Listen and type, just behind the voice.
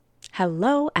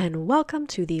Hello and welcome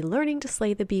to the Learning to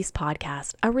Slay the Beast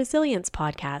podcast, a resilience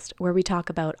podcast where we talk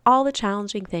about all the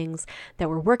challenging things that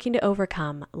we're working to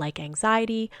overcome, like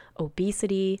anxiety,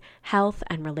 obesity, health,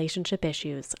 and relationship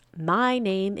issues. My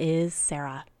name is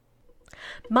Sarah.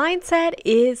 Mindset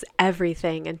is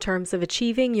everything in terms of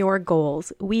achieving your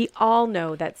goals. We all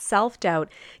know that self-doubt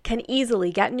can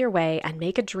easily get in your way and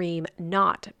make a dream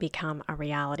not become a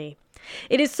reality.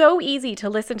 It is so easy to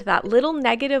listen to that little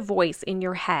negative voice in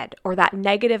your head or that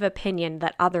negative opinion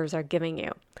that others are giving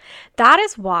you. That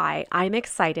is why I'm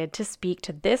excited to speak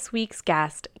to this week's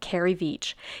guest, Carrie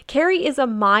Veach. Carrie is a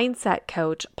mindset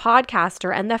coach,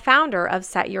 podcaster, and the founder of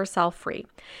Set Yourself Free.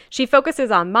 She focuses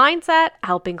on mindset,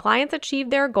 helping clients achieve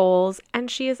their goals,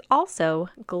 and she is also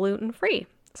gluten-free.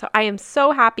 So I am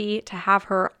so happy to have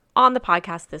her on the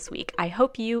podcast this week. I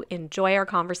hope you enjoy our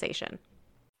conversation.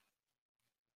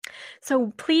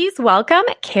 So please welcome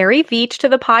Carrie Veach to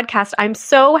the podcast. I'm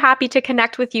so happy to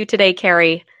connect with you today,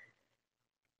 Carrie.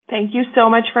 Thank you so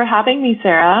much for having me,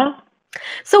 Sarah.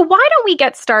 So why don't we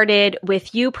get started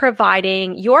with you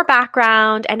providing your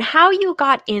background and how you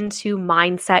got into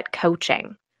mindset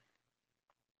coaching?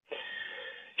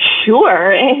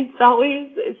 Sure. It's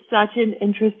always such an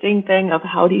interesting thing of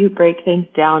how do you break things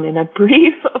down in a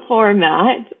brief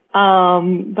format.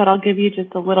 But I'll give you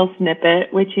just a little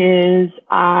snippet, which is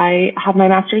I have my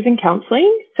master's in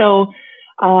counseling. So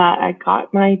I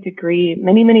got my degree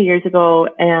many, many years ago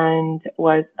and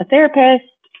was a therapist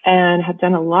and have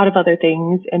done a lot of other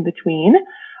things in between.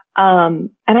 And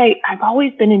I've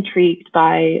always been intrigued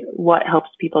by what helps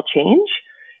people change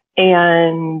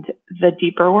and the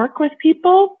deeper work with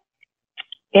people.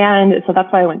 And so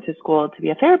that's why I went to school to be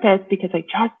a therapist, because I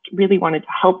just really wanted to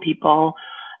help people.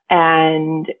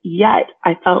 And yet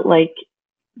I felt like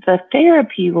the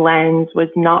therapy lens was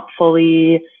not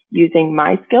fully using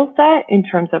my skill set in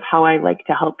terms of how I like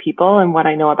to help people and what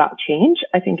I know about change.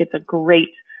 I think it's a great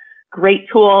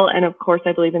tool. And of course,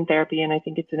 I believe in therapy, and I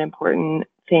think it's an important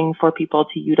thing for people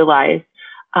to utilize.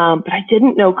 But I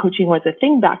didn't know coaching was a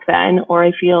thing back then, or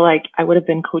I feel like I would have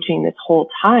been coaching this whole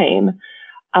time.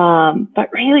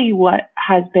 But really what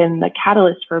has been the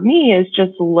catalyst for me is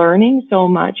just learning so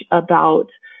much about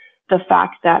the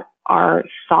fact that our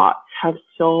thoughts have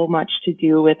so much to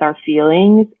do with our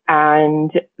feelings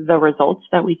and the results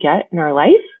that we get in our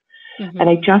life. Mm-hmm. And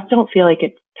I just don't feel like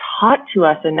it's taught to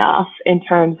us enough in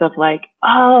terms of like,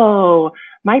 oh,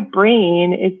 my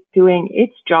brain is doing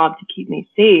its job to keep me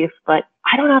safe, but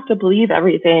I don't have to believe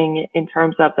everything in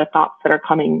terms of the thoughts that are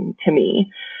coming to me.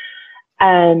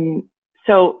 And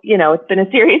so, it's been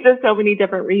a series of so many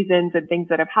different reasons and things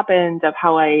that have happened of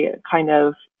how I kind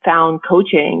of found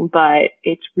coaching, but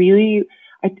it's really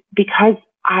because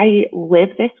I live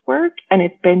this work and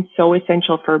it's been so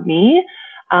essential for me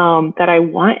that I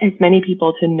want as many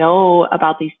people to know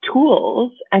about these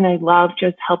tools. And I love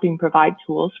just helping provide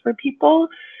tools for people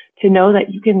to know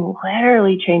that you can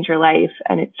literally change your life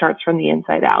and it starts from the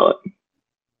inside out.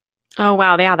 Oh,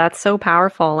 wow. Yeah, that's so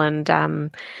powerful.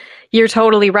 And you're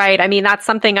totally right. I mean, that's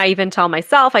something I even tell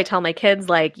myself. I tell my kids,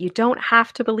 like, you don't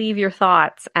have to believe your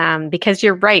thoughts, because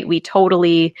you're right. We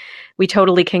totally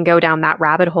can go down that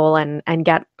rabbit hole and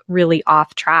get really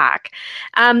off track.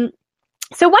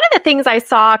 So one of the things I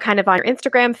saw kind of on your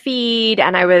Instagram feed,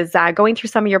 and I was going through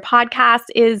some of your podcasts,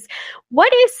 is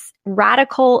what is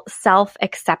radical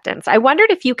self-acceptance? I wondered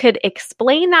if you could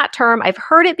explain that term. I've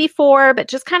heard it before, but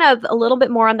just kind of a little bit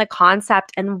more on the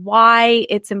concept and why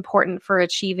it's important for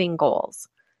achieving goals.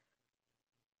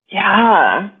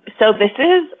 Yeah. So this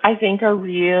is, I think, a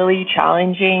really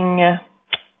challenging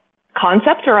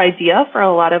concept or idea for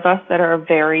a lot of us that are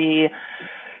very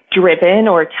driven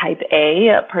or type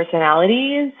A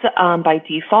personalities by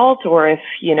default, or if,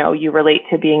 you relate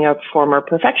to being a former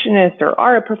perfectionist or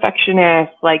are a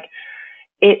perfectionist, like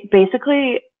it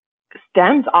basically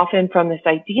stems often from this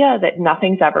idea that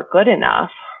nothing's ever good enough,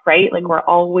 right? Like we're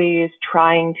always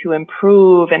trying to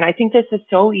improve. And I think this is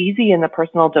so easy in the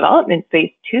personal development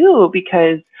space too,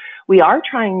 because we are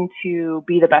trying to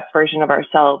be the best version of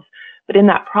ourselves. But in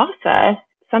that process,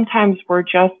 sometimes we're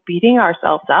just beating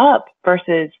ourselves up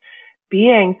versus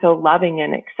being so loving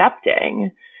and accepting.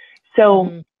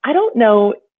 So I don't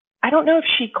know if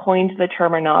she coined the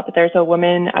term or not, but there's a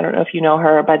woman, I don't know if you know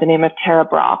her, by the name of Tara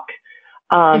Brach.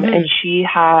 And she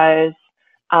has,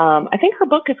 I think her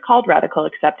book is called Radical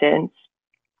Acceptance.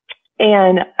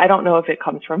 And I don't know if it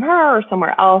comes from her or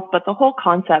somewhere else, but the whole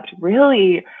concept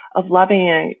really of loving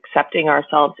and accepting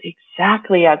ourselves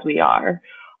exactly as we are,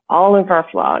 all of our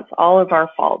flaws, all of our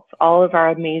faults, all of our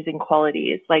amazing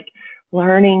qualities, like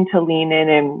learning to lean in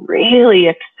and really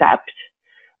accept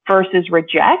versus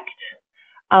reject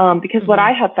Because what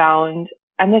I have found,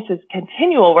 and this is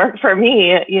continual work for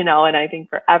me, and I think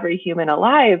for every human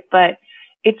alive, but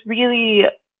it's really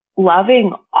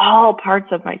loving all parts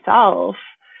of myself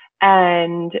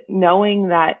and knowing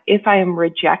that if I am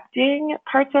rejecting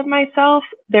parts of myself,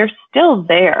 they're still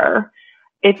there.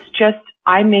 It's just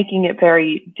I'm making it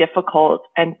very difficult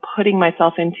and putting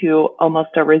myself into almost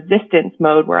a resistance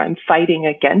mode where I'm fighting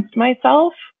against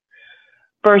myself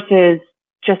versus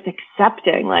just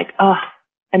accepting like, oh,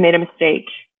 I made a mistake.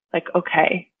 Like,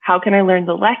 okay, how can I learn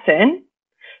the lesson,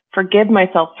 forgive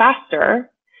myself faster,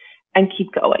 and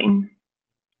keep going?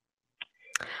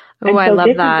 Oh, I love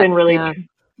this that. Has been really,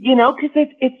 because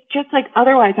it's just like,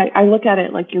 otherwise I look at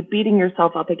it like you're beating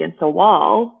yourself up against a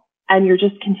wall and you're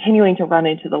just continuing to run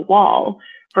into the wall,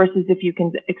 versus if you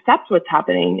can accept what's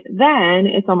happening, then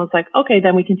it's almost like, okay,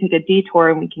 then we can take a detour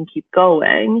and we can keep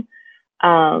going.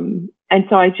 And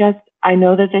so I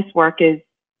know that this work is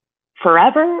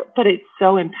forever, but it's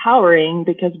so empowering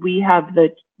because we have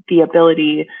the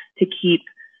ability to keep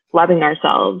loving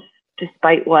ourselves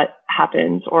despite what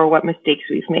happens or what mistakes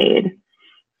we've made.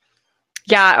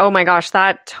 Yeah. Oh my gosh,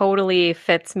 that totally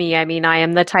fits me. I mean, I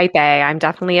am the type A. I'm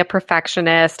definitely a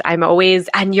perfectionist. I'm always,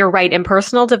 and you're right, in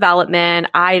personal development,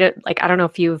 I don't know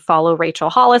if you follow Rachel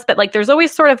Hollis, but like, there's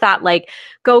always sort of that like,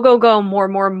 go, go, go,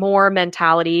 more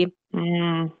mentality.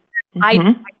 Mm-hmm.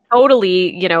 I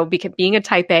totally, being a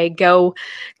type A, go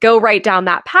right down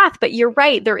that path. But you're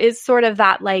right. There is sort of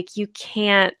that, like, you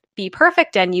can't be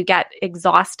perfect and you get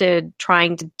exhausted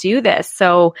trying to do this.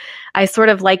 So I sort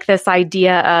of like this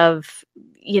idea of,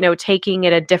 taking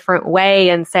it a different way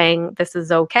and saying, this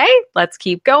is okay. Let's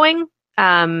keep going.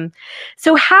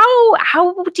 So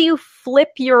how do you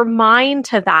flip your mind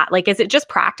to that? Like, is it just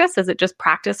practice? Is it just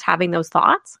practice having those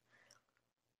thoughts?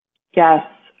 Yes.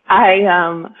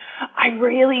 I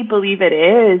really believe it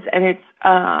is. And it's,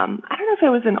 I don't know if it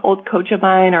was an old coach of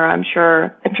mine, or I'm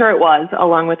sure it was,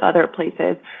 along with other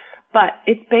places, but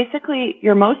it's basically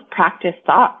your most practiced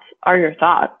thoughts are your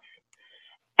thoughts.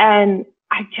 And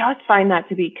I just find that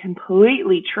to be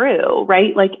completely true,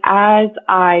 right? Like, as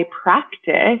I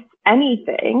practice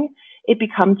anything, it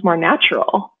becomes more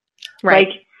natural. Right.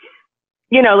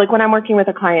 Like when I'm working with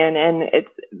a client and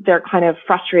they're kind of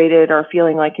frustrated or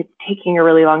feeling like it's taking a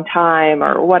really long time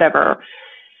or whatever,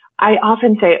 I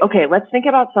often say, okay, let's think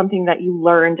about something that you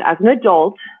learned as an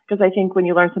adult, because I think when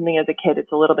you learn something as a kid,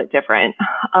 it's a little bit different.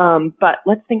 But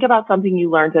let's think about something you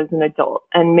learned as an adult.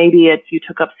 And maybe it's you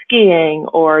took up skiing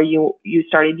or you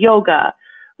started yoga.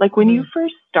 Like when you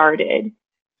first started,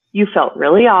 you felt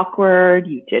really awkward.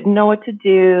 You didn't know what to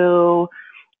do.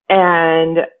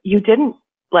 And you didn't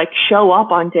like show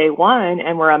up on day one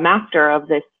and were a master of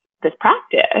this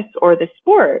practice or this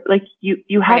sport. Like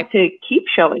you had to keep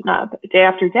showing up day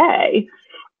after day.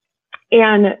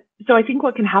 And so I think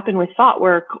what can happen with thought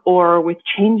work or with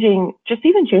changing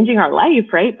our life,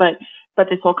 right? But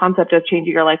this whole concept of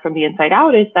changing your life from the inside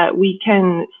out is that we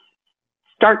can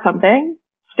start something,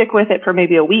 stick with it for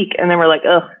maybe a week, and then we're like,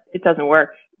 oh, it doesn't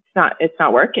work. It's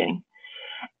not working.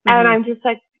 And I'm just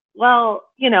like, well,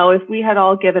 if we had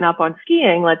all given up on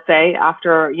skiing, let's say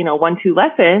after, 1-2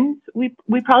 lessons, we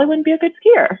probably wouldn't be a good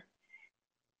skier.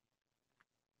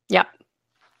 Yep.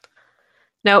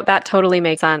 No, that totally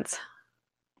makes sense.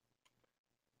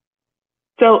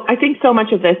 So I think so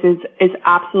much of this is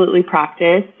absolutely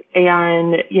practice.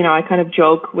 And, I kind of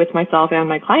joke with myself and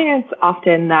my clients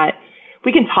often that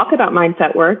we can talk about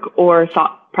mindset work or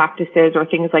thought practices or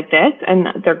things like this, and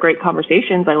they're great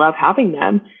conversations. I love having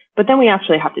them. But then we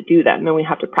actually have to do them and we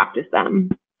have to practice them.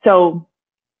 So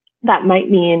that might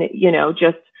mean,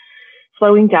 just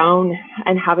slowing down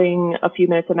and having a few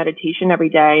minutes of meditation every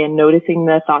day and noticing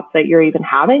the thoughts that you're even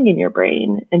having in your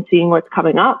brain and seeing what's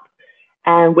coming up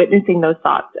and witnessing those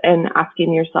thoughts and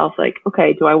asking yourself, like,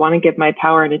 okay, do I want to give my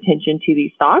power and attention to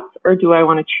these thoughts, or do I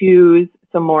want to choose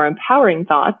some more empowering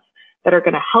thoughts that are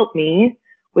going to help me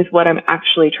with what I'm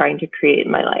actually trying to create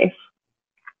in my life?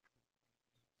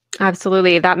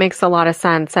 Absolutely. That makes a lot of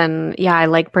sense. And yeah, I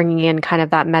like bringing in kind of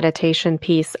that meditation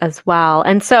piece as well.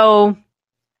 And so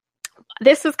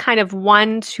this is kind of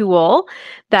one tool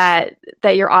that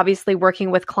you're obviously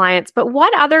working with clients, but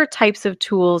what other types of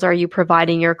tools are you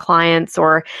providing your clients,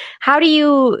 or how do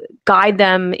you guide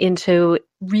them into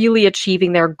really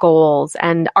achieving their goals?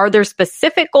 And are there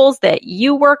specific goals that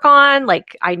you work on?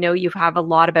 Like, I know you have a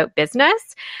lot about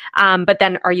business, but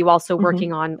then are you also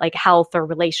working on like health or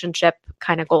relationship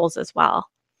kind of goals as well?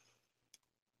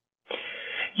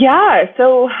 Yeah,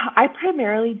 so I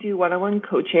primarily do one-on-one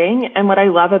coaching, and what I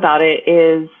love about it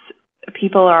is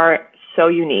people are so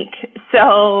unique.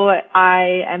 So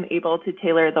I am able to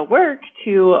tailor the work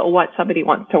to what somebody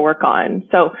wants to work on.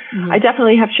 So I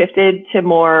definitely have shifted to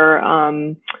more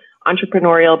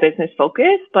entrepreneurial business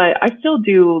focus, but I still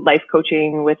do life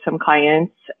coaching with some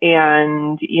clients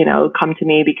and, come to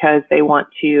me because they want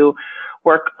to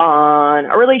work on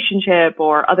a relationship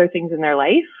or other things in their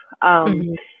life.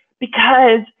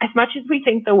 Because as much as we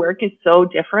think the work is so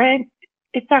different,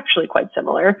 it's actually quite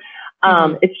similar.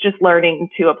 It's just learning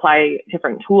to apply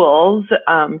different tools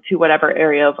to whatever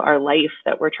area of our life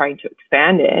that we're trying to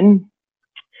expand in.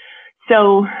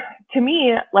 So to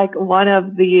me, like one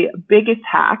of the biggest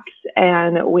hacks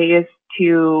and ways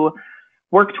to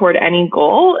work toward any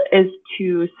goal is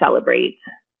to celebrate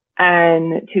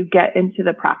and to get into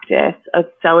the practice of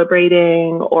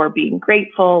celebrating or being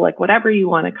grateful, like whatever you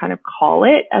want to kind of call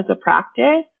it as a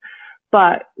practice.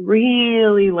 But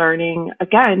really learning,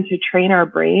 again, to train our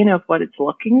brain of what it's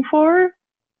looking for.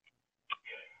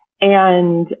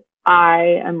 And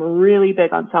I am really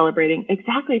big on celebrating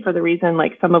exactly for the reason,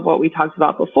 like some of what we talked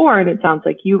about before, and it sounds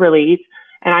like you relate.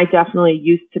 And I definitely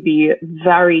used to be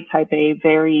very type A,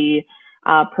 very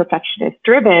perfectionist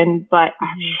driven, but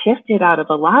I've shifted out of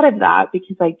a lot of that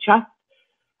because I just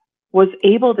was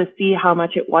able to see how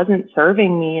much it wasn't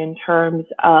serving me in terms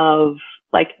of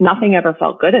like nothing ever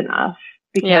felt good enough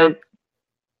because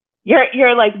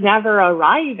you're like never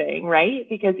arriving, right?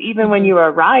 Because even when you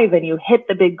arrive and you hit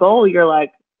the big goal, you're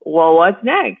like, well, what's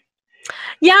next?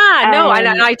 Yeah, no,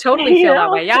 I totally feel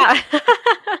that way. Yeah.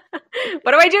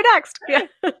 What do I do next? Yeah.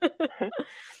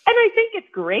 And I think it's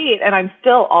great. And I'm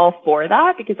still all for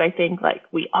that because I think like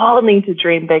we all need to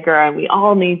dream bigger and we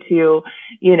all need to,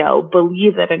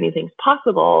 believe that anything's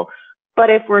possible. But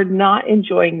if we're not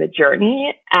enjoying the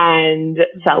journey and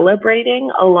celebrating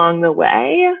along the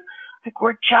way, like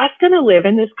we're just going to live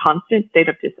in this constant state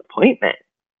of disappointment.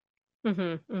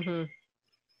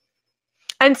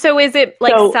 And so is it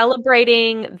like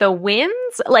celebrating the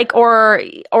wins, like, or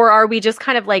are we just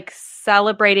kind of like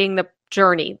celebrating the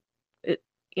journey?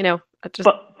 Just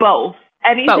both.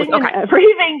 Anything and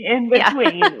everything in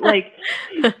between. Yeah. Like,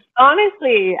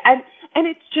 honestly, and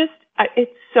it's just,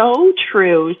 it's so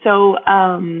true. So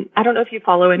I don't know if you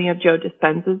follow any of Joe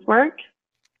Dispenza's work.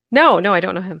 No, I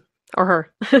don't know him or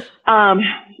her.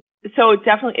 So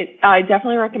I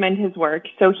definitely recommend his work.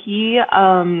 So he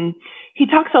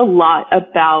talks a lot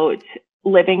about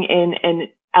living in an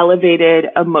elevated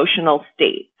emotional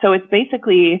state. So it's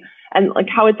basically, and like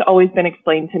how it's always been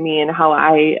explained to me and how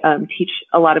I teach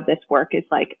a lot of this work is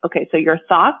like, okay, so your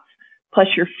thoughts plus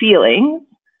your feelings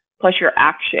plus your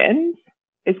actions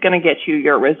is going to get you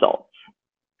your results.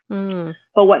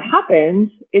 But what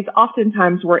happens is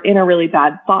oftentimes we're in a really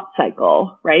bad thought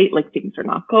cycle, right? Like things are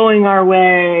not going our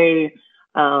way,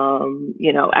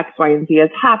 X, Y, and Z has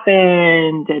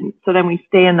happened. And so then we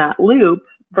stay in that loop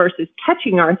versus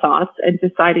catching our thoughts and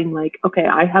deciding like, okay,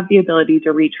 I have the ability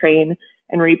to retrain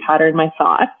and repattern my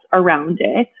thoughts around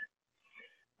it.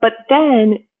 But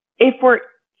then if we're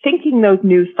thinking those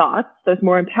new thoughts, those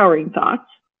more empowering thoughts,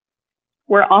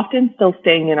 we're often still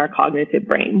staying in our cognitive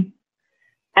brain.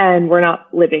 And we're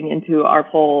not living into our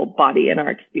full body and our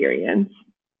experience.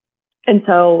 And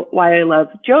so why I love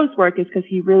Joe's work is because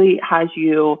he really has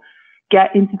you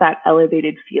get into that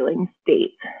elevated feeling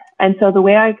state. And so the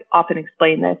way I often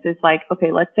explain this is like,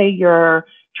 okay, let's say you're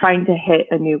trying to hit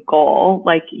a new goal,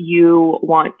 like you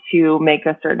want to make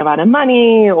a certain amount of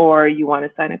money or you want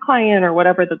to sign a client or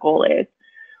whatever the goal is.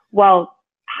 Well,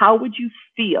 how would you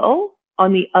feel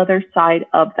on the other side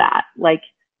of that? Like,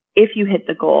 if you hit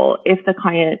the goal, if the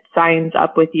client signs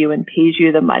up with you and pays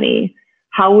you the money,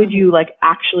 how would you like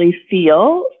actually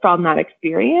feel from that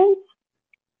experience?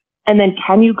 And then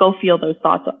can you go feel those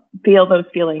thoughts, feel those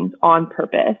feelings on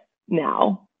purpose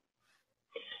now?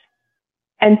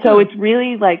 And so it's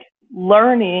really like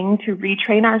learning to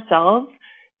retrain ourselves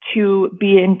to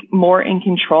be more in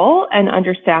control and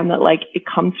understand that like it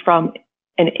comes from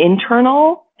an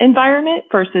internal environment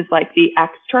versus like the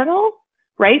external.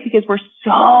 Right? Because we're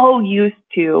so used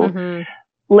to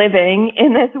living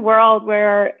in this world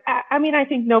where, I mean, I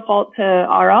think no fault to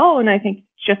our own. I think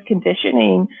just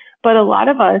conditioning. But a lot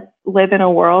of us live in a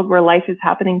world where life is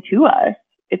happening to us.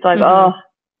 It's like, oh,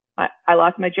 I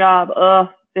lost my job. Oh,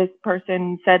 this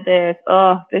person said this.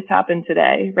 Oh, this happened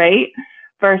today. Right?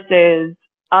 Versus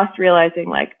us realizing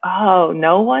like, oh,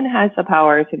 no one has the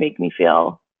power to make me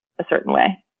feel a certain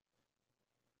way.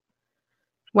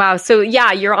 Wow. So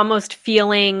yeah, you're almost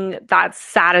feeling that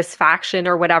satisfaction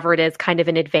or whatever it is kind of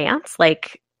in advance,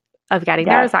 like of getting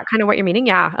there. Is that kind of what you're meaning?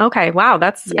 Yeah. Okay. Wow.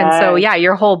 And so yeah,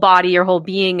 your whole body, your whole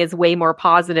being is way more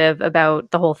positive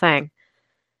about the whole thing.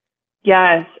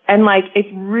 Yes. And like, it's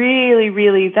really,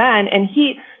 really then, and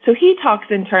he talks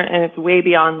in turn, and it's way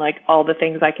beyond like all the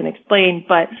things I can explain,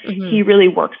 but he really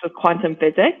works with quantum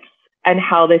physics and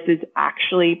how this is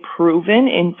actually proven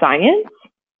in science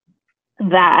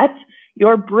that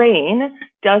your brain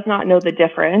does not know the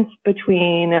difference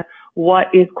between what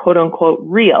is quote unquote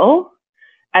real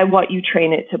and what you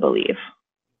train it to believe.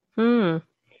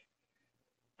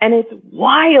 And it's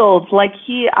wild. Like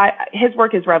his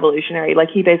work is revolutionary. Like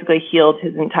he basically healed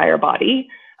his entire body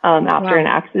after an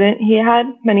accident he had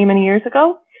many, many years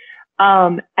ago.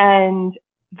 And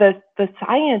the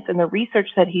science and the research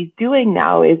that he's doing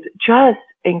now is just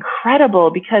incredible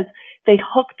because they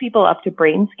hook people up to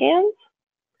brain scans.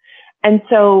 And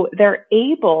so they're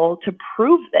able to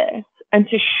prove this and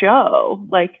to show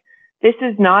like, this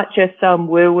is not just some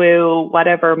woo-woo,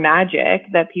 whatever magic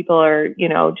that people are,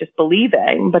 just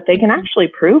believing, but they can actually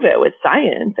prove it with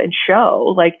science and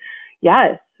show like,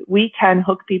 yes, we can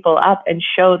hook people up and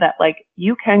show that like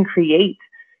you can create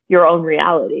your own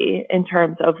reality in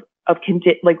terms of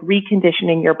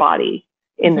reconditioning your body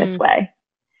in this way.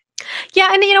 Yeah.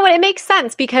 And you know what? It makes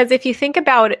sense because if you think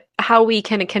about how we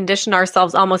can condition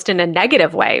ourselves almost in a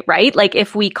negative way, right? Like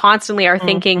if we constantly are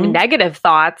thinking negative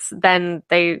thoughts, then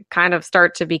they kind of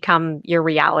start to become your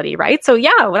reality, right? So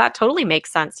yeah, well, that totally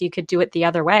makes sense. You could do it the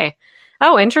other way.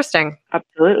 Oh, interesting.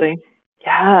 Absolutely.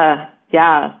 Yeah.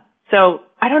 Yeah. So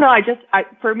I don't know.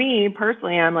 For me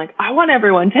personally, I'm like, I want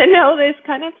everyone to know this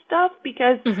kind of stuff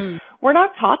because we're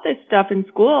not taught this stuff in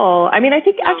school. I mean, I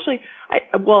think actually,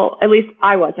 at least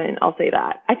I wasn't, I'll say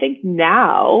that. I think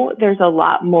now there's a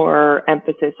lot more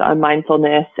emphasis on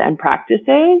mindfulness and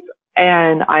practices,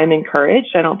 and I'm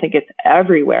encouraged. I don't think it's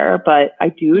everywhere, but I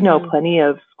do know plenty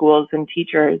of schools and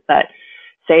teachers that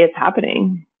say it's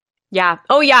happening. Yeah.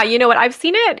 Oh, yeah. You know what? I've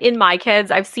seen it in my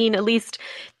kids. I've seen at least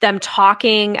them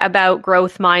talking about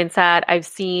growth mindset. I've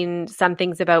seen some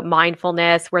things about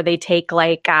mindfulness where they take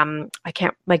like,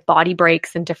 body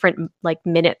breaks and different like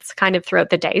minutes kind of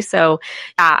throughout the day. So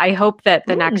yeah, I hope that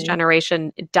the next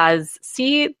generation does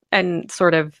see and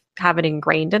sort of have it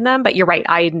ingrained in them. But you're right.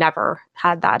 I never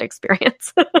had that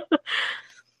experience.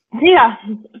 Yeah.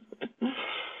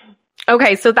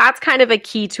 Okay, so that's kind of a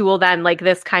key tool then, like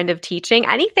this kind of teaching.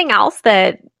 Anything else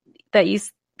that you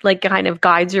like kind of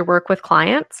guides your work with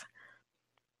clients?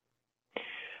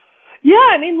 Yeah,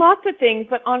 I mean, lots of things,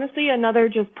 but honestly, another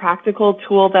just practical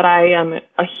tool that I am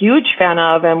a huge fan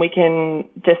of and we can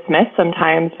dismiss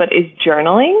sometimes, but is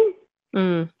journaling.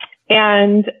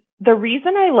 And the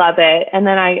reason I love it, and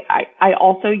then I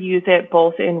also use it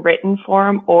both in written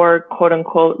form or quote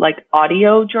unquote like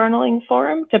audio journaling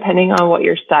form, depending on what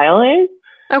your style is.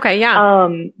 Okay, yeah.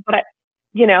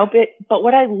 But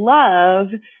what I love,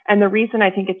 and the reason I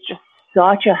think it's just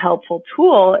such a helpful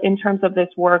tool in terms of this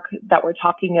work that we're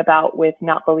talking about with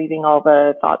not believing all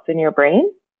the thoughts in your brain,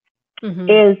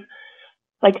 is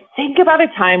like, think about a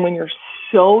time when you're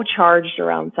so charged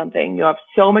around something, you have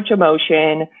so much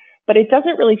emotion, but it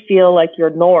doesn't really feel like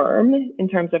your norm in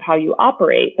terms of how you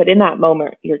operate. But in that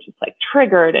moment, you're just like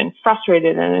triggered and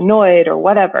frustrated and annoyed or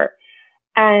whatever.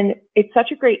 And it's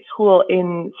such a great tool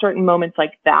in certain moments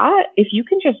like that. If you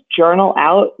can just journal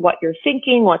out what you're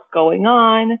thinking, what's going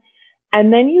on,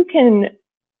 and then you can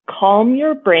calm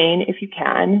your brain if you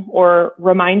can, or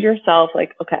remind yourself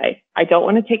like, okay, I don't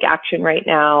want to take action right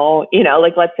now.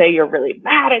 Like let's say you're really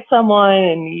mad at someone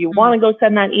and you want to go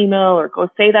send that email or go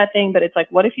say that thing, but it's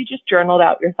like, what if you just journaled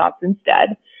out your thoughts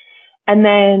instead? And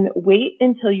then wait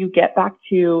until you get back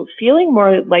to feeling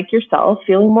more like yourself,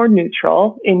 feeling more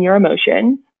neutral in your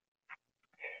emotions.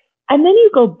 And then you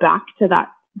go back to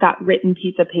that written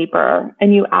piece of paper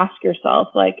and you ask yourself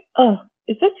like, oh,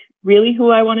 is this really who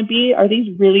I want to be? Are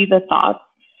these really the thoughts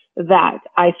that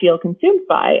I feel consumed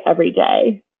by every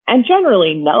day? And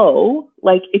generally, no,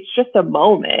 like it's just a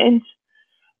moment.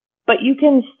 But you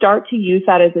can start to use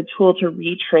that as a tool to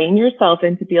retrain yourself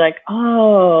and to be like,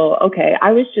 oh, okay,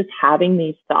 I was just having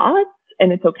these thoughts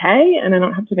and it's okay. And I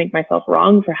don't have to make myself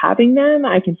wrong for having them.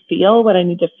 I can feel what I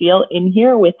need to feel in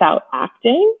here without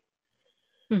acting.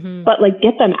 But like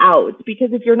get them out,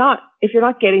 because if you're not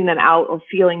getting them out or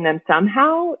feeling them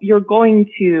somehow, you're going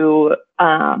to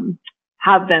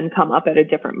have them come up at a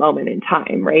different moment in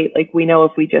time, right? Like we know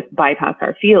if we just bypass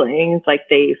our feelings, like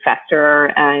they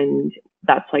fester, and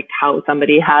that's like how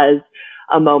somebody has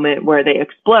a moment where they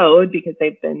explode because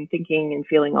they've been thinking and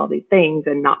feeling all these things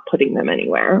and not putting them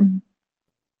anywhere.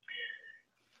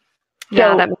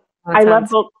 Yeah, so that makes I love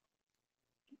both.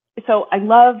 So I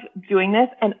love doing this.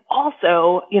 And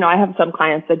also, I have some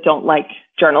clients that don't like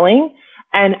journaling.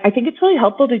 And I think it's really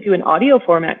helpful to do an audio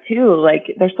format too.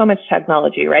 Like there's so much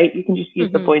technology, right? You can just use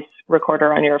the voice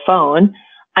recorder on your phone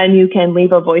and you can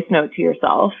leave a voice note to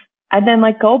yourself and then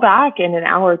like go back in an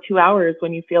hour, 2 hours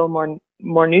when you feel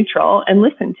more neutral and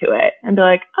listen to it and be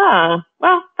like,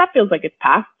 well, that feels like it's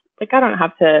past. Like I don't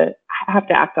have to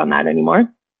act on that anymore.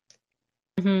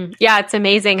 Yeah, it's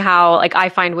amazing how like I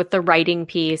find with the writing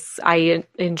piece, I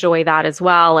enjoy that as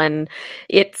well. And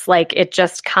it's like it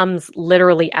just comes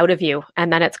literally out of you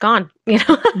and then it's gone,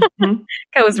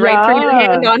 goes right through your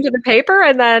hand onto the paper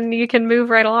and then you can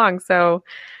move right along. So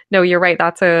no, you're right.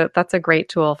 That's a great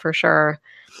tool for sure.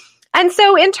 And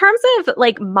so in terms of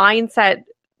like mindset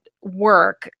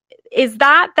work, is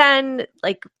that then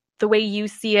like the way you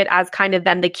see it as kind of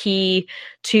then the key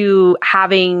to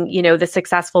having, the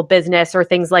successful business or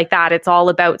things like that? It's all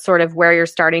about sort of where you're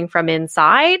starting from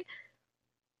inside?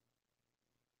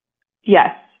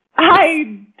 Yes.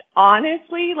 I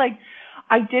honestly,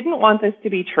 I didn't want this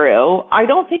to be true. I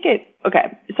don't think it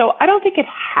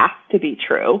has to be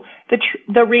true.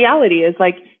 The reality is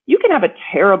you can have a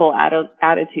terrible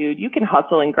attitude, you can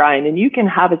hustle and grind, and you can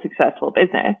have a successful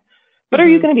business. But are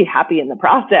you going to be happy in the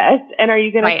process? And are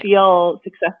you going to feel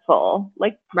successful?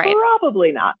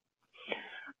 Probably not.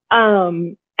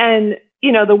 And,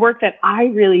 the work that I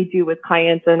really do with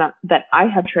clients and that I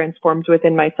have transformed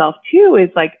within myself too is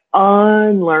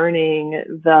unlearning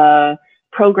the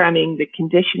programming, the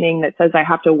conditioning that says I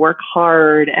have to work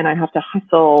hard and I have to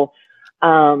hustle.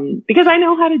 Because I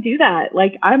know how to do that.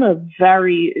 I'm a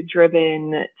very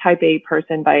driven type A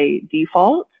person by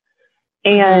default.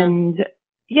 And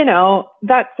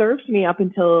that served me up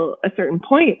until a certain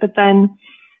point. But then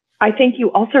I think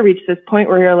you also reach this point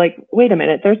where you're like, wait a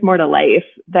minute, there's more to life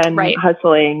than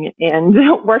hustling and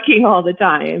working all the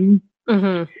time.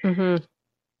 And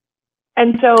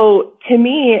so to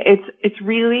me, it's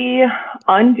really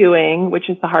undoing, which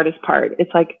is the hardest part.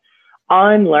 It's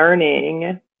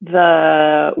unlearning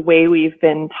the way we've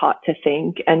been taught to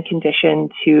think and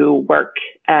conditioned to work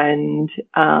and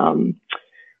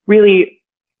really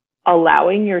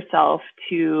allowing yourself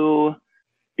to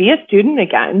be a student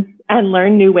again and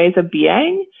learn new ways of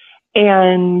being.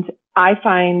 And I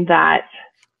find that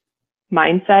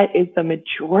mindset is the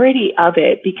majority of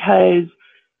it because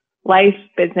life,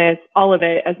 business, all of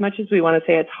it, as much as we want to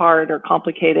say it's hard or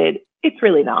complicated, it's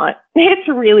really not. It's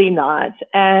really not.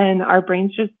 And our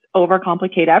brains just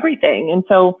overcomplicate everything. And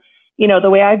so, the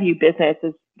way I view business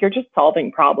is you're just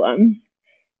solving problems.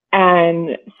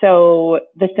 And so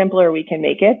the simpler we can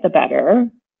make it, the better.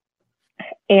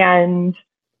 And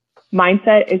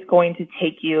mindset is going to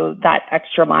take you that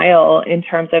extra mile in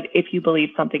terms of if you believe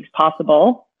something's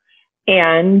possible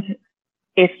and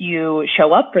if you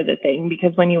show up for the thing,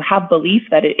 because when you have belief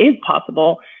that it is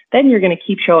possible, then you're going to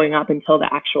keep showing up until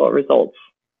the actual results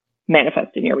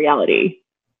manifest in your reality.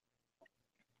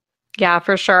 Yeah,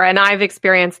 for sure. And I've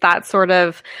experienced that sort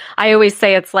of, I always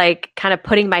say it's like kind of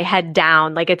putting my head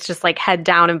down, it's just head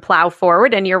down and plow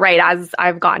forward. And you're right, as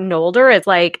I've gotten older, it's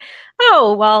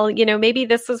oh, well, maybe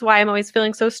this is why I'm always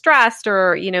feeling so stressed,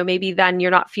 or, maybe then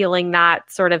you're not feeling that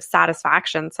sort of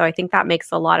satisfaction. So I think that makes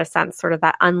a lot of sense, sort of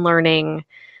that unlearning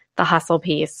the hustle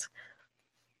piece.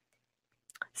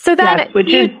 So then,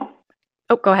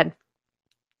 go ahead.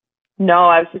 No,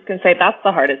 I was just going to say that's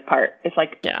the hardest part. It's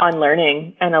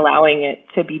unlearning and allowing it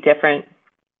to be different.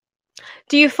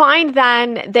 Do you find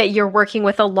then that you're working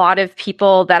with a lot of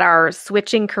people that are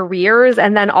switching careers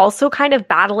and then also kind of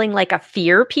battling a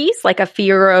fear piece, a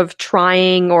fear of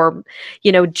trying or,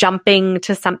 jumping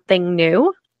to something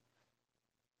new?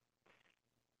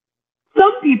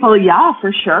 Some people, yeah,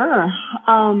 for sure.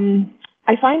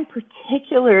 I find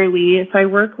particularly if I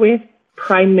work with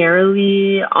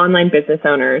primarily online business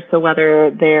owners. So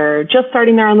whether they're just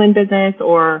starting their online business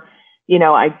or,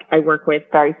 I work with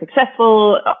very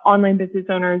successful online business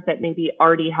owners that maybe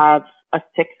already have a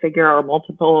 6-figure or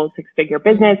multiple 6-figure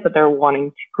business, but they're wanting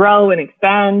to grow and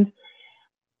expand.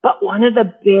 But one of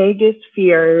the biggest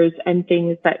fears and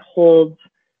things that holds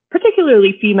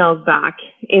particularly females back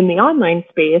in the online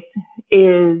space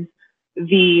is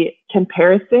the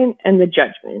comparison and the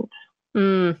judgment.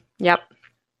 Yep.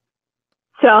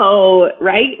 So,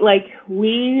 right,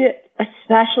 we,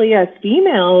 especially as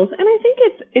females, and I think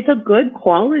it's a good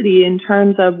quality in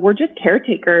terms of we're just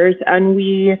caretakers and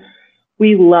we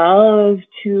love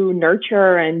to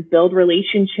nurture and build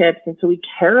relationships. And so we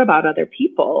care about other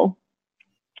people.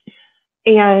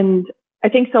 And I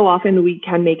think so often we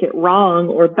can make it wrong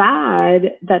or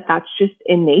bad that's just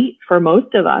innate for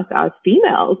most of us as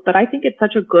females. But I think it's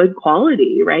such a good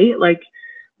quality, right?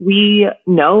 We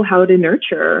know how to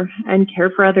nurture and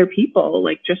care for other people,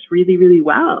 just really, really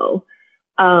well.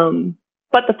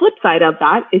 But the flip side of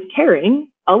that is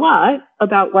caring a lot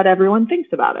about what everyone thinks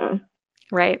about us.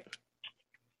 Right.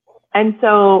 And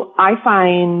so I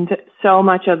find so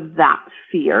much of that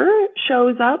fear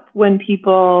shows up when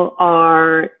people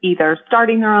are either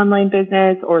starting their online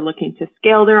business or looking to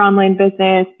scale their online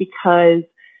business, because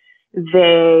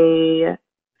they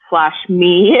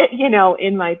me,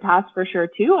 in my past for sure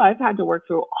too, I've had to work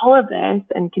through all of this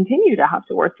and continue to have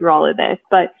to work through all of this.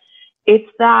 But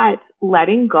it's that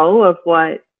letting go of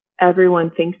what everyone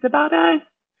thinks about us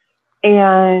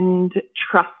and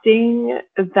trusting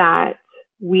that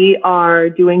we are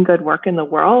doing good work in the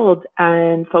world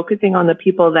and focusing on the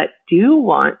people that do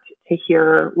want to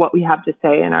hear what we have to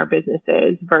say in our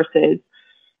businesses versus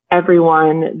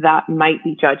everyone that might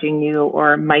be judging you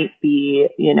or might be,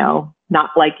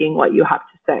 not liking what you have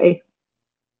to say.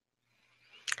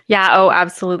 Yeah. Oh,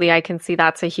 absolutely. I can see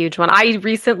that's a huge one. I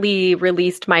recently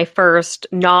released my first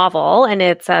novel, and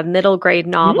it's a middle grade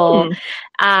novel.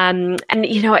 And,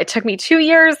 it took me 2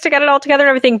 years to get it all together and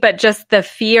everything, but just the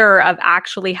fear of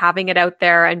actually having it out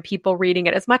there and people reading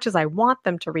it as much as I want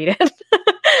them to read it.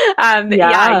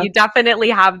 Yeah, you definitely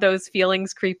have those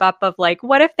feelings creep up of like,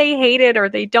 what if they hate it or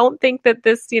they don't think that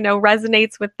this,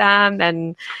 resonates with them?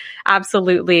 And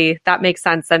absolutely, that makes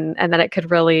sense. And then it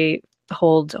could really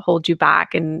hold you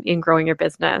back in growing your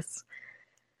business.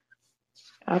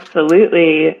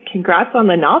 Absolutely. Congrats on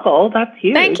the novel. That's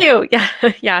huge. Thank you. Yeah.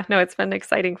 Yeah. No, it's been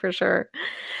exciting for sure.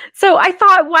 So I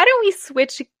thought, why don't we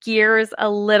switch gears a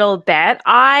little bit?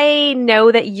 I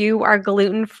know that you are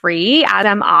gluten-free, as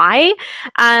am I.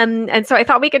 And so I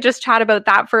thought we could just chat about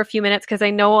that for a few minutes, because I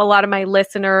know a lot of my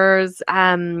listeners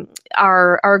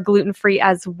are gluten-free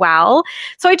as well.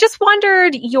 So I just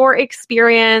wondered your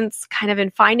experience kind of in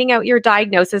finding out your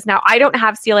diagnosis. Now, I don't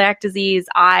have celiac disease.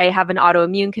 I have an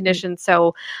autoimmune condition.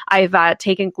 So I've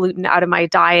taken gluten out of my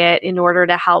diet in order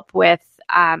to help with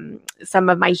some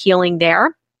of my healing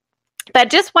there.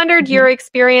 But just wondered your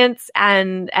experience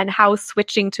and how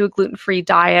switching to a gluten-free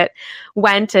diet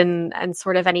went, and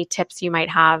sort of any tips you might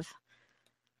have.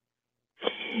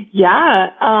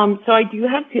 Yeah. So I do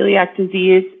have celiac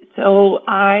disease. So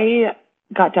I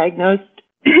got diagnosed,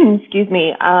 excuse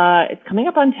me, it's coming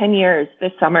up on 10 years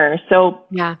this summer. So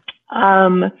yeah.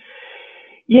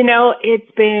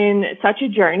 It's been such a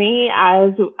journey,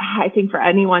 as I think for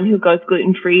anyone who goes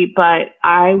gluten-free, but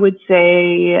I would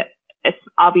say,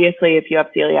 obviously, if you have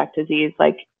celiac disease,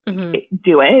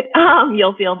 do it.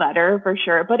 You'll feel better for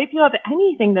sure. But if you have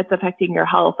anything that's affecting your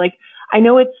health, I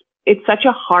know it's such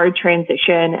a hard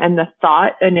transition, and the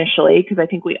thought initially, because I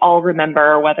think we all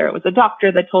remember whether it was a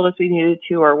doctor that told us we needed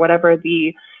to or whatever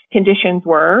the conditions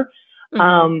were,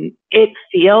 it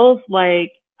feels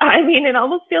like, it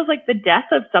almost feels like the death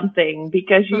of something,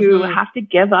 because you have to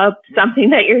give up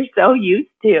something that you're so used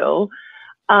to.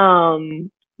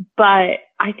 But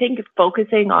I think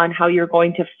focusing on how you're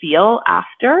going to feel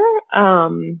after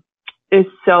is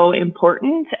so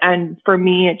important. And for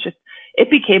me,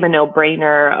 it became a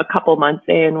no-brainer a couple months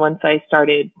in once I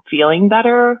started feeling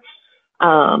better.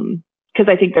 Because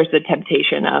I think there's the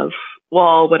temptation of,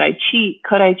 well, would I cheat?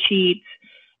 Could I cheat?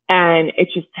 And it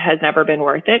just has never been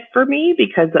worth it for me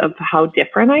because of how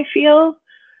different I feel.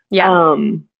 Yeah.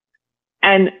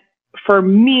 And for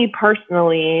me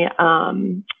personally,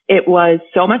 it was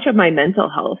so much of my mental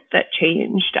health that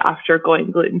changed after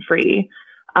going gluten-free,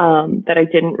 that I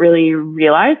didn't really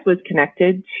realize was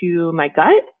connected to my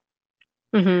gut.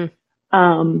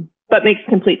 But makes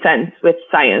complete sense with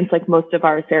science. Like, most of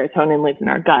our serotonin lives in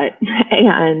our gut.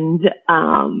 And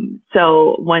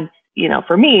so once,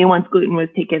 for me, once gluten was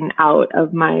taken out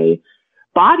of my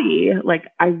body,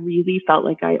 I really felt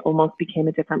like I almost became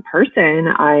a different person.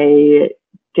 I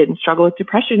didn't struggle with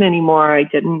depression anymore. I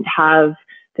didn't have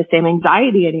the same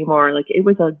anxiety anymore. It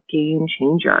was a game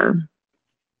changer.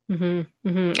 And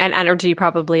energy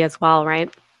probably as well,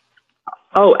 right?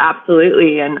 Oh,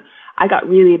 absolutely. And I got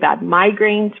really bad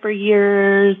migraines for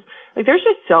years. There's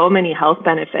just so many health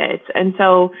benefits. And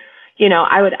so,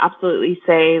 I would absolutely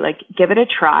say, give it a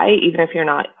try, even if you're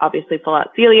not obviously full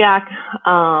out celiac.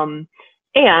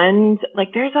 And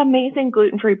there's amazing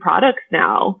gluten-free products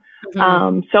now.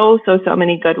 So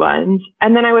many good ones.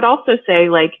 And then I would also say,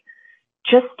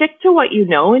 just stick to what you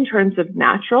know in terms of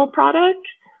natural products,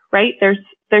 right? There's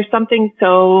something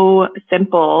so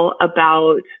simple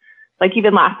about,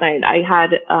 even last night I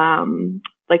had,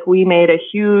 we made a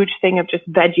huge thing of just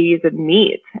veggies and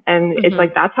meat. And it's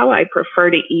that's how I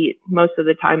prefer to eat most of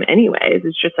the time anyways.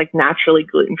 It's just naturally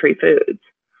gluten-free foods.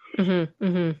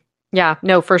 Yeah,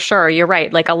 no, for sure. You're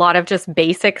right. A lot of just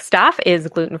basic stuff is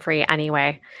gluten-free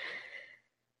anyway.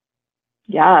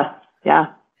 Yeah.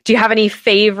 Do you have any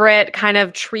favorite kind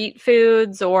of treat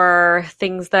foods or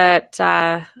things that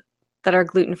that are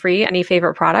gluten-free? Any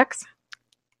favorite products?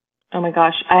 Oh my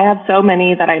gosh, I have so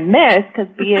many that I miss because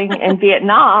being in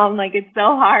Vietnam, like it's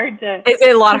so hard Is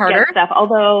it a lot harder? get stuff.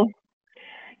 Although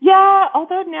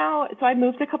now, so I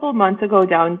moved a couple of months ago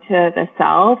down to the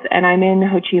south, and I'm in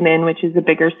Ho Chi Minh, which is a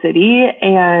bigger city,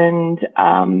 and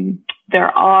there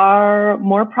are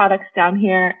more products down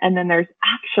here. And then there's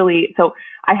actually, so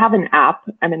I have an app.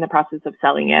 I'm in the process of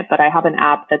selling it, but I have an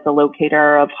app that's a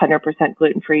locator of 100%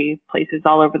 gluten-free places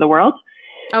all over the world.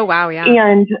 Oh, wow. Yeah.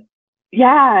 And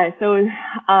yeah, so,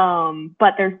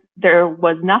 but there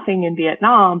was nothing in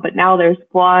Vietnam, but now there's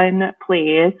one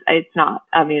place. It's not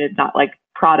like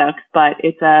products, but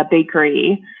it's a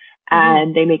bakery,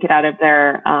 and they make it out of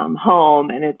their home,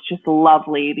 and it's just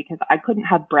lovely because I couldn't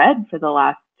have bread for the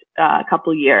last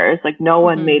couple years. Like no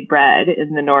one made bread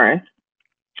in the north.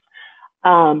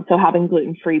 So having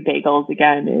gluten-free bagels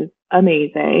again is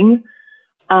amazing.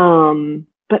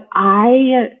 But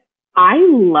I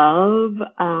love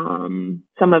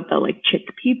some of the like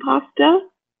chickpea pasta.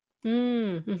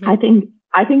 Mm-hmm.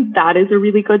 I think that is a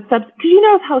really good substitute. Because you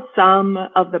know how some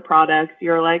of the products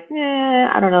you're like,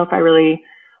 I don't know if I really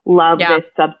love this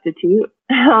substitute.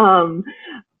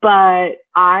 But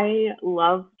I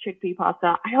love chickpea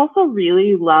pasta. I also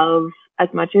really love, as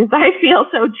much as I feel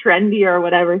so trendy or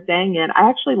whatever saying it, I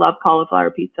actually love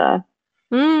cauliflower pizza.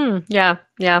 Yeah.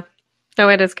 No,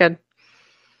 it is good.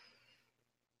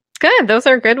 Good. Those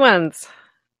are good ones.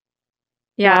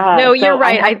 Yeah. No, you're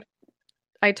right.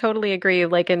 I totally agree.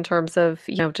 Like in terms of,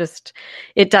 just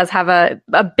it does have a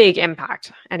big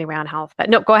impact anyway on health.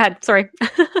 But no, go ahead. Sorry.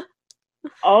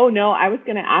 Oh, no, I was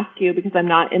going to ask you because I'm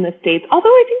not in the States, although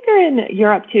I think they're in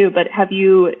Europe too, but have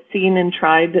you seen and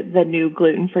tried the new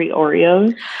gluten-free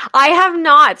Oreos? I have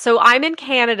not. So I'm in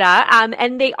Canada,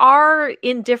 and they are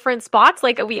in different spots.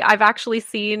 Like I've actually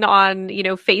seen on,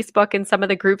 Facebook and some of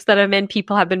the groups that I'm in,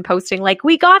 people have been posting like,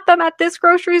 we got them at this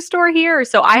grocery store here.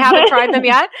 So I haven't tried them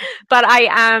yet, but I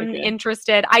am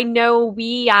interested. I know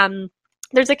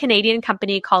there's a Canadian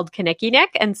company called Kinnikinnick,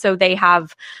 and so they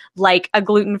have like a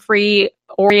gluten-free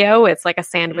Oreo. It's like a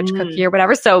sandwich cookie or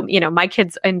whatever. So, my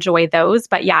kids enjoy those.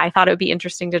 But yeah, I thought it would be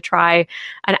interesting to try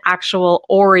an actual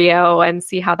Oreo and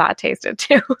see how that tasted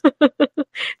too.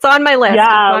 It's on my list.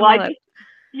 I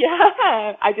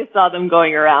just saw them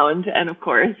going around. And of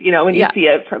course, when you see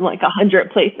it from like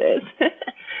 100 places.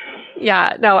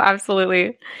 Yeah, no,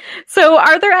 absolutely. So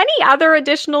are there any other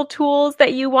additional tools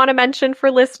that you want to mention for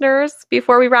listeners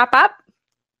before we wrap up?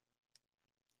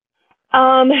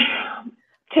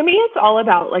 To me, it's all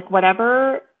about like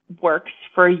whatever works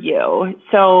for you.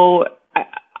 So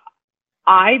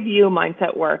I view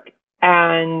mindset work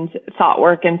and thought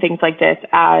work and things like this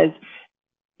as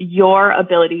your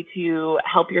ability to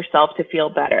help yourself to feel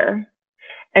better.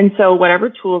 And so whatever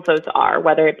tools those are,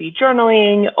 whether it be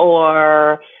journaling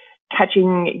or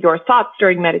catching your thoughts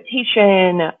during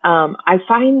meditation. I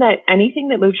find that anything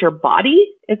that moves your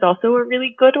body is also a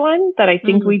really good one that I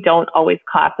think we don't always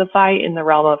classify in the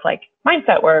realm of like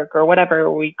mindset work or whatever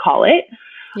we call it.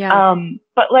 Yeah.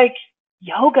 But like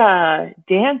yoga,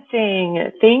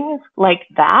 dancing, things like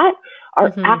that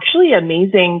are actually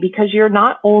amazing because you're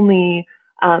not only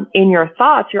in your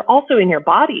thoughts, you're also in your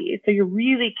body. So you're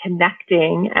really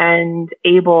connecting and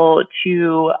able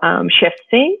to shift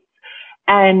things.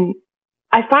 And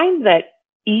I find that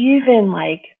even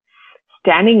like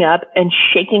standing up and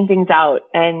shaking things out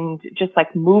and just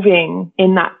like moving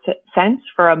in that sense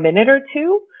for a minute or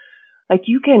two, like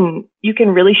you can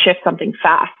really shift something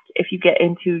fast if you get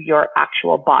into your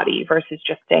actual body versus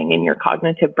just staying in your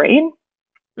cognitive brain.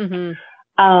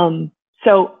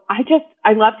 So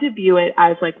I love to view it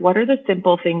as like, what are the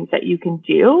simple things that you can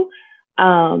do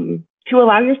to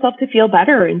allow yourself to feel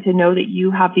better and to know that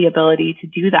you have the ability to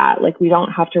do that. Like we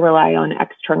don't have to rely on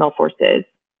external forces.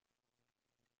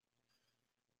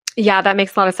 Yeah, that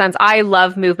makes a lot of sense. I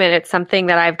love movement. It's something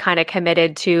that I've kind of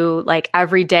committed to like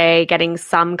every day, getting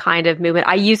some kind of movement.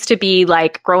 I used to be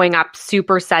like growing up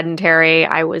super sedentary.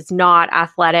 I was not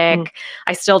athletic.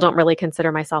 I still don't really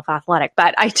consider myself athletic,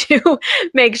 but I do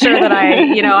make sure that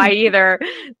I either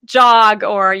jog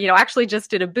or, actually just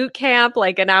did a boot camp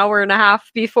like an hour and a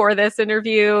half before this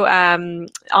interview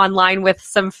online with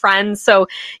some friends. So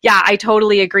yeah, I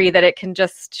totally agree that it can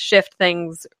just shift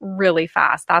things really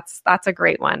fast. That's a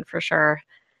great one for sure.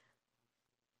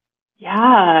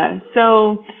 Yeah.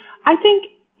 So I think,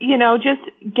 just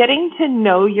getting to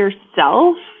know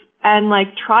yourself and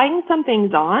like trying some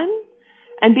things on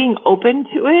and being open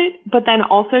to it, but then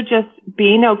also just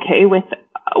being okay with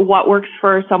what works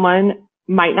for someone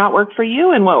might not work for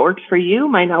you, and what works for you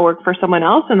might not work for someone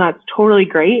else. And that's totally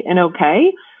great and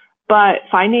okay. But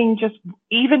finding just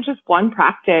one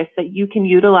practice that you can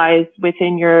utilize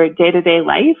within your day-to-day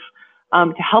life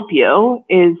to help you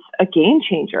is a game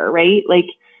changer, right? Like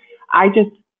I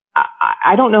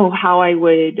don't know how I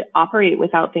would operate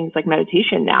without things like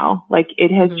meditation now. Like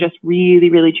it has just really,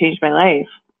 really changed my life.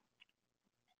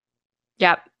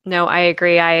 Yep. No, I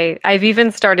agree. I've even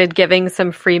started giving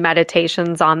some free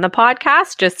meditations on the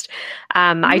podcast.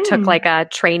 I took like a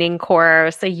training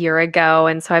course a year ago.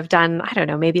 And so I've done, I don't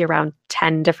know, maybe around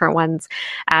 10 different ones,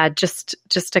 just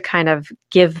to kind of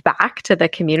give back to the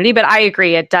community. But I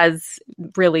agree, it does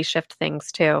really shift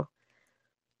things too.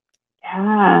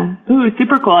 Yeah. Ooh,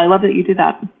 super cool. I love that you do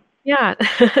that. Yeah.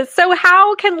 So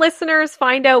how can listeners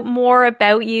find out more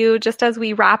about you just as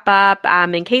we wrap up,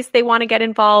 in case they want to get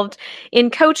involved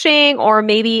in coaching, or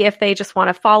maybe if they just want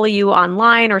to follow you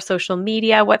online or social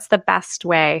media? What's the best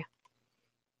way?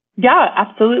 Yeah,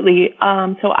 absolutely.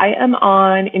 So I am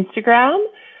on Instagram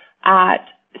at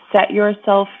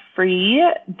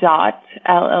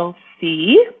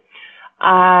setyourselffree.llc.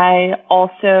 I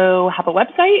also have a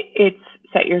website. It's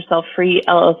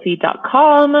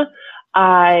setyourselffreellc.com.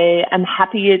 I am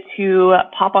happy to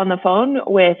pop on the phone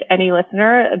with any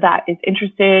listener that is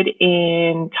interested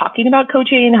in talking about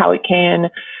coaching, how it can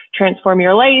transform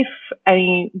your life,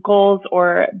 any goals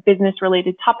or business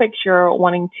related topics you're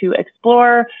wanting to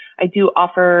explore. I do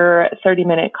offer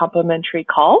 30-minute complimentary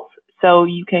calls. So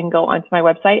you can go onto my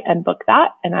website and book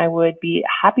that, and I would be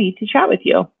happy to chat with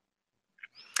you.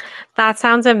 That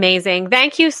sounds amazing.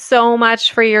 Thank you so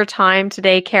much for your time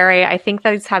today, Carrie. I think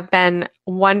these have been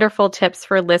wonderful tips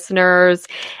for listeners,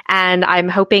 and I'm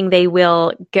hoping they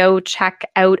will go check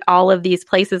out all of these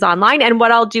places online. And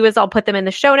what I'll do is I'll put them in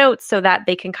the show notes so that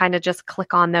they can kind of just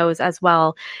click on those as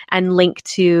well and link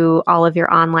to all of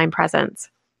your online presence.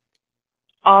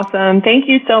 Awesome. Thank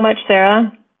you so much,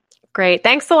 Sarah. Great.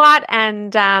 Thanks a lot,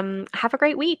 and have a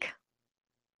great week.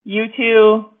 You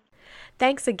too.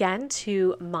 Thanks again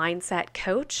to mindset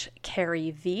coach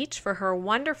Carrie Veach for her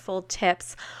wonderful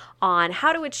tips on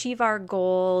how to achieve our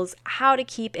goals, how to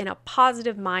keep in a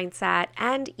positive mindset,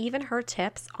 and even her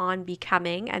tips on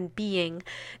becoming and being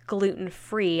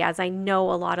gluten-free, as I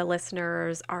know a lot of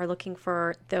listeners are looking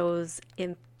for those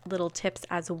little tips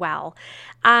as well.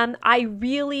 I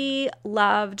really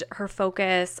loved her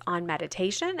focus on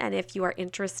meditation. And if you are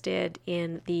interested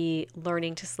in the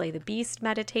Learning to Slay the Beast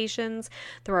meditations,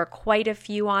 there are quite a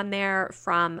few on there,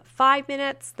 from 5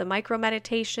 minutes, the micro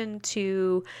meditation,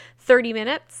 to 30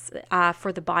 minutes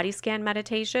for the body scan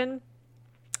meditation.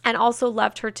 And also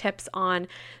loved her tips on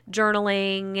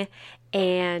journaling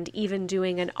and even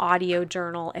doing an audio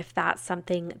journal if that's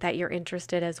something that you're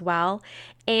interested as well.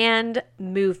 And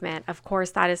movement. Of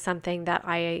course, that is something that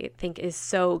I think is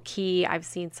so key. I've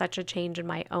seen such a change in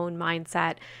my own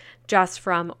mindset just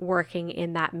from working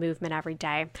in that movement every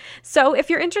day. So if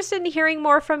you're interested in hearing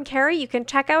more from Carrie, you can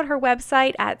check out her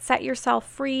website at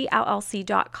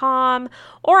setyourselffreellc.com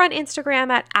or on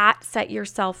Instagram at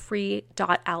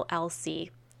setyourselffree.llc.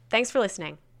 Thanks for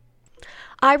listening.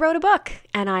 I wrote a book,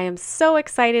 and I am so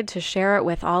excited to share it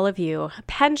with all of you.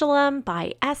 Pendulum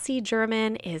by S.E.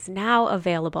 German is now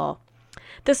available.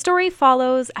 The story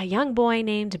follows a young boy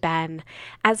named Ben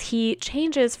as he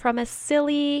changes from a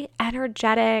silly,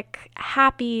 energetic,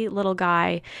 happy little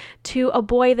guy to a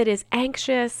boy that is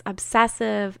anxious,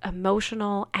 obsessive,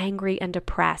 emotional, angry, and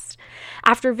depressed.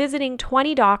 After visiting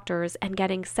 20 doctors and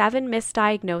getting 7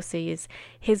 misdiagnoses,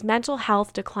 his mental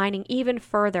health declining even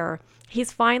further,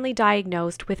 he's finally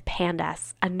diagnosed with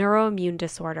PANDAS, a neuroimmune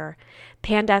disorder.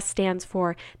 PANDAS stands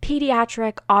for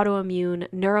Pediatric Autoimmune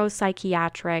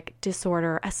Neuropsychiatric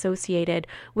Disorder Associated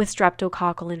with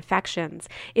Streptococcal Infections.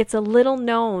 It's a little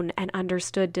known and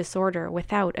understood disorder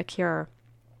without a cure.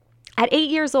 At 8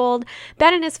 years old,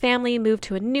 Ben and his family move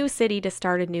to a new city to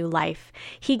start a new life.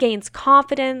 He gains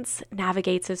confidence,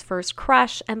 navigates his first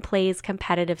crush, and plays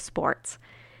competitive sports.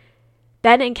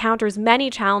 Ben encounters many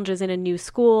challenges in a new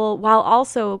school while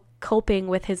also coping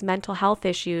with his mental health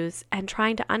issues and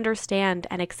trying to understand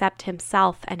and accept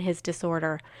himself and his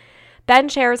disorder. Ben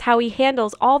shares how he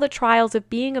handles all the trials of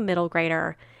being a middle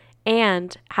grader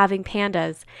and having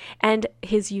PANDAS, and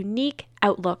his unique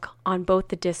outlook on both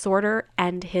the disorder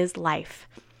and his life.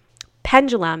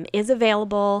 Pendulum is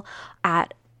available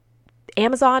at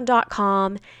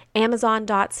Amazon.com,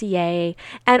 Amazon.ca,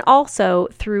 and also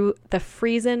through the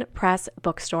Friesen Press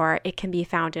bookstore. It can be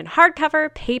found in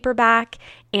hardcover, paperback,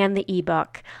 and the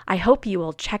ebook. I hope you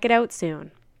will check it out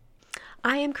soon.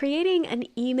 I am creating an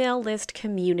email list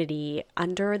community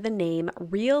under the name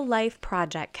Real Life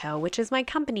Project Co., which is my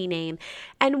company name.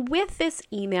 And with this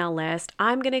email list,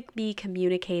 I'm going to be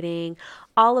communicating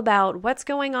all about what's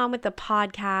going on with the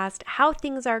podcast, how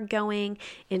things are going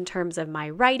in terms of my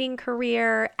writing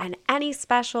career, and any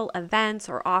special events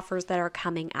or offers that are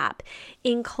coming up,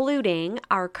 including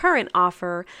our current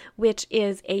offer, which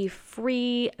is a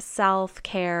free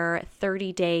self-care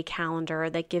 30-day calendar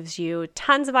that gives you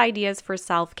tons of ideas for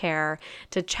self-care,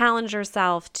 to challenge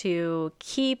yourself to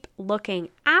keep looking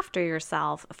after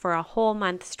yourself for a whole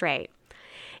month straight.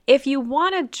 If you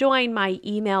want to join my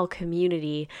email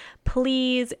community,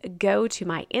 please go to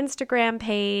my Instagram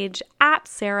page at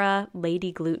Sarah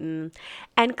Lady Gluten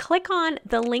and click on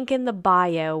the link in the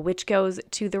bio, which goes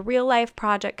to the Real Life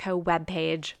Project Co.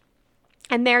 webpage.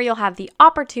 And there you'll have the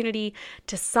opportunity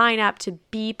to sign up to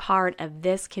be part of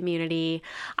this community.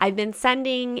 I've been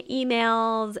sending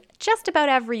emails just about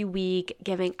every week,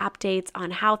 giving updates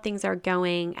on how things are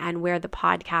going and where the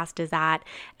podcast is at.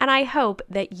 And I hope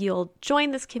that you'll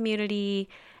join this community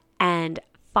and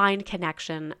find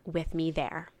connection with me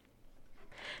there.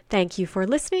 Thank you for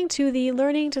listening to the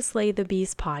Learning to Slay the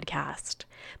Beast podcast.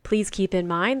 Please keep in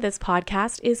mind this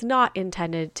podcast is not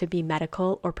intended to be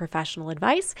medical or professional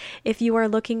advice. If you are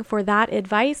looking for that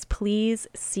advice, please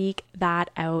seek that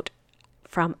out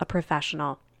from a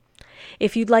professional.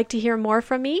 If you'd like to hear more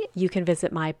from me, you can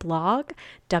visit my blog,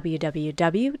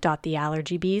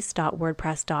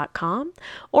 www.theallergybeast.wordpress.com,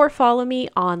 or follow me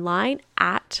online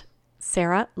at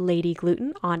Sarah Lady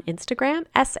Gluten on Instagram,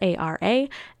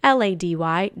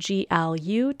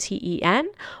 SarahLadyGluten,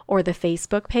 or the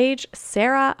Facebook page,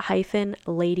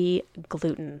 Sarah-Lady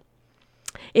Gluten.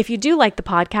 If you do like the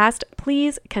podcast,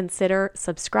 please consider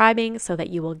subscribing so that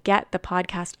you will get the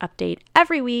podcast update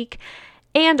every week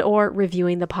and or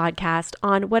reviewing the podcast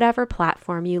on whatever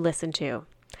platform you listen to.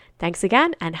 Thanks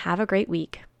again and have a great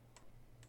week.